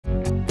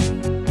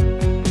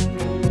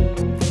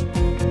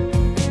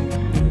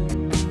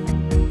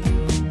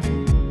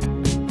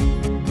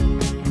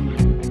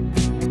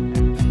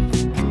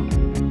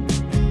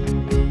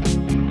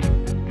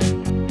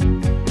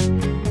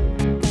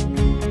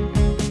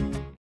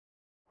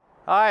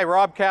Hi,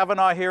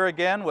 RKavanaugh here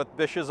again with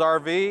BISH'S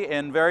RV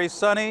in very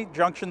sunny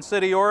Junction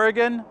City,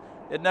 Oregon.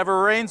 It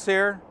never rains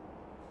here.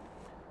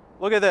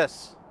 Look at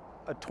this,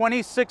 a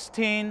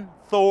 2016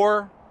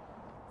 Thor,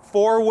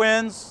 4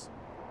 winds,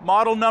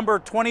 model number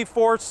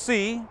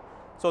 24C,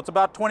 so it's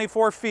about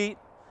 24 feet.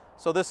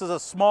 So this is a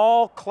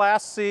small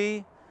Class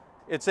C.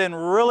 It's in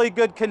really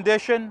good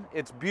condition.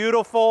 It's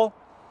beautiful.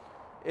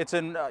 It's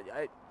in,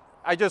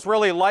 I just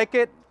really like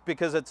it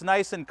because it's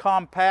nice and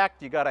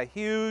compact. You got a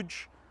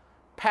huge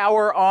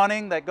power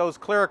awning that goes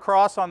clear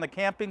across on the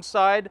camping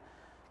side.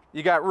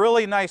 You got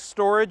really nice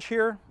storage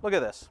here. Look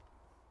at this.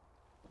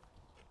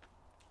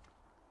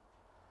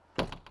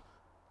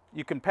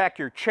 You can pack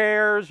your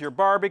chairs, your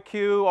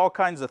barbecue, all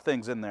kinds of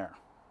things in there.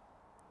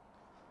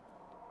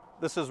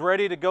 This is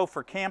ready to go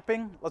for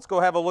camping. Let's go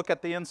have a look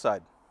at the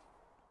inside.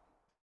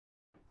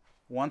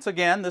 Once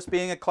again, this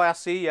being a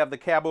Class C, you have the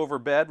cab over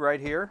bed right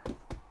here.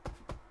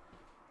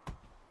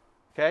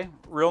 Okay,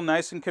 real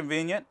nice and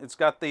convenient. It's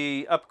got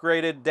the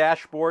upgraded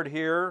dashboard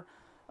here,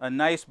 a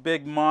nice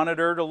big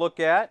monitor to look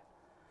at.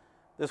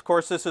 Of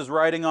course, this is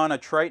riding on a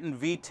Triton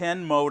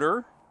V10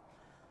 motor.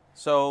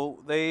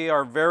 So they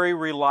are very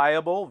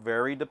reliable,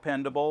 very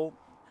dependable.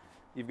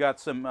 You've got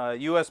some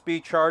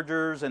USB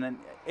chargers and an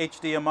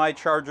HDMI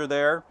charger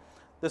there.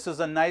 This is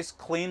a nice,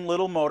 clean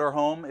little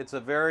motorhome. It's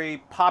a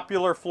very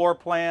popular floor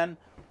plan.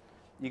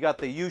 You got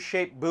the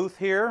U-shaped booth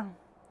here.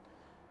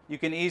 You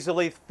can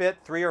easily fit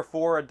 3 or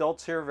 4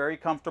 adults here very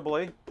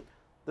comfortably.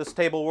 This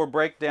table will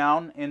break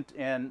down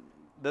and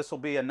this will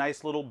be a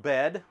nice little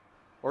bed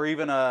or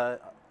even a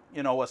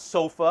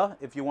sofa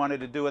if you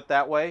wanted to do it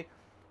that way.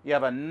 You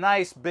have a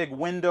nice big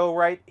window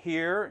right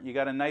here. You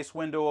got a nice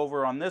window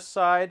over on this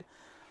side.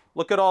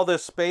 Look at all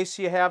this space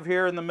you have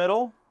here in the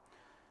middle.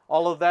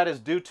 All of that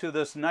is due to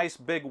this nice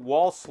big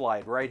wall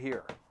slide right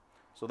here.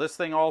 So this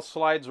thing all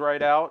slides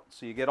right out,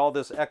 so you get all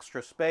this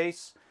extra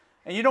space.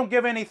 And you don't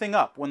give anything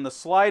up. When the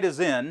slide is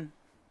in,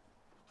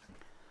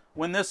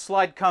 when this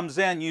slide comes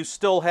in, you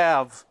still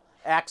have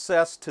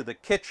access to the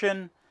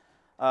kitchen,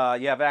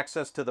 you have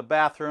access to the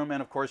bathroom,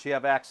 and of course you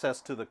have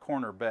access to the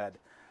corner bed.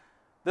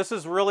 This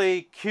is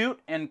really cute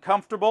and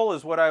comfortable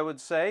is what I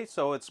would say,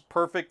 so it's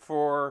perfect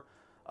for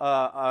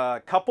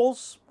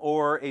couples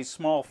or a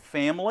small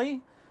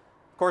family.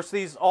 Of course,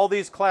 all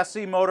these Class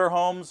C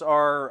motorhomes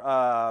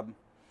are,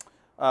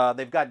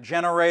 they've got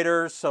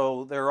generators,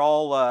 so they're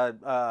all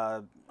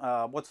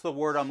what's the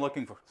word I'm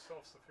looking for?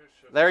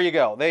 Self-sufficient. There you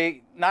go.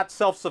 Not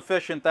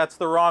self-sufficient, that's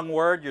the wrong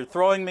word. You're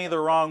throwing me the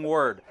wrong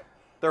word.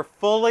 They're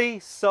fully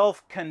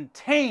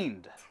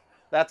self-contained.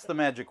 That's the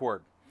magic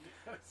word.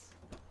 Yes.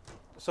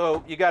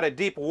 So you got a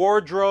deep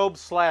wardrobe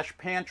 /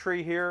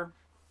 pantry here.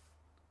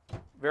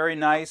 Very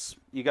nice.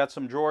 You got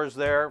some drawers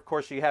there. Of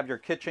course, you have your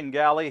kitchen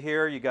galley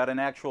here. You got an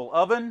actual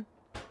oven,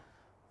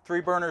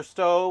 3-burner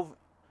stove,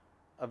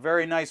 a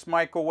very nice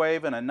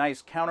microwave, and a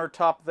nice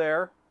countertop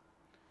there.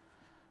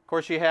 Of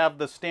course, you have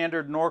the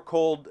standard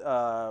Norcold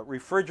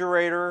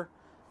refrigerator,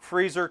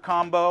 freezer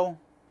combo.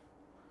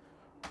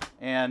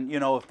 And, you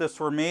know, if this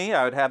were me,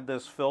 I would have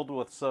this filled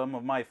with some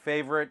of my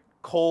favorite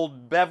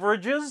cold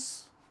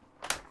beverages.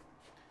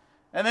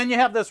 And then you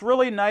have this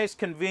really nice,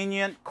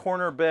 convenient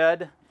corner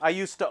bed. I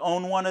used to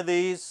own one of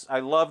these. I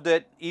loved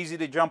it. Easy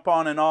to jump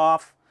on and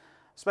off,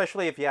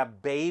 especially if you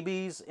have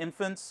babies,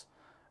 infants.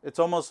 It's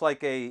almost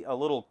like a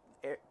little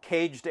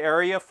caged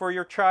area for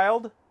your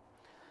child.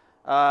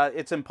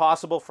 It's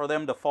impossible for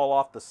them to fall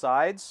off the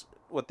sides,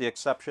 with the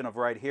exception of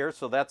right here.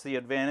 So that's the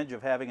advantage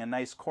of having a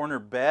nice corner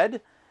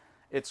bed.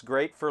 It's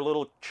great for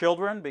little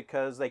children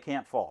because they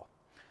can't fall.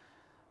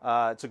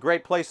 It's a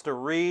great place to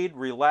read,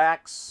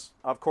 relax,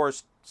 of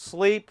course,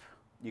 sleep.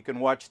 You can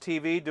watch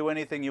TV, do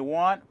anything you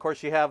want. Of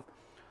course, you have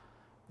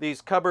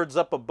these cupboards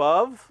up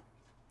above,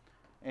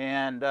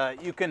 and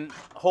you can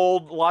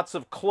hold lots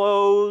of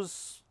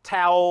clothes,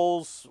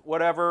 towels,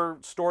 whatever,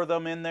 store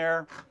them in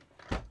there.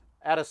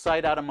 Out of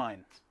sight, out of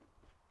mind.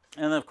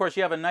 And then, of course,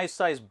 you have a nice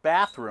sized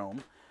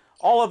bathroom.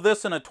 All of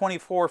this in a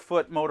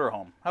 24-foot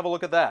motorhome. Have a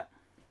look at that.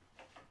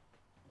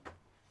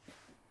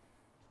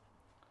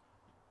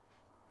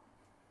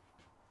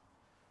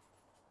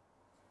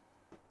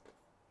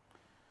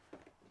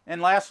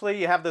 And lastly,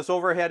 you have this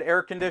overhead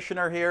air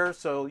conditioner here,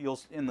 so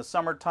in the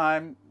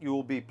summertime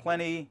you'll be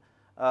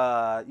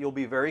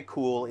very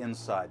cool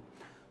inside.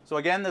 So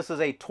again, this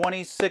is a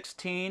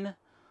 2016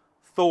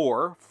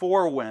 Thor,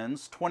 4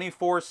 winds,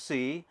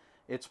 24C.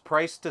 It's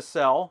priced to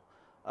sell.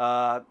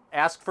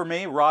 Ask for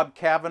me,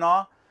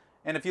 RKavanaugh.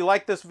 And if you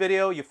like this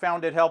video, you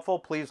found it helpful,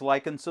 please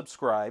like and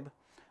subscribe.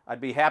 I'd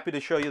be happy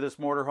to show you this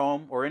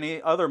motorhome or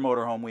any other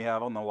motorhome we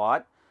have on the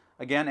lot.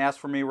 Again, ask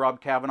for me,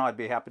 RKavanaugh. I'd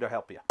be happy to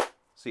help you.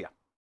 See ya.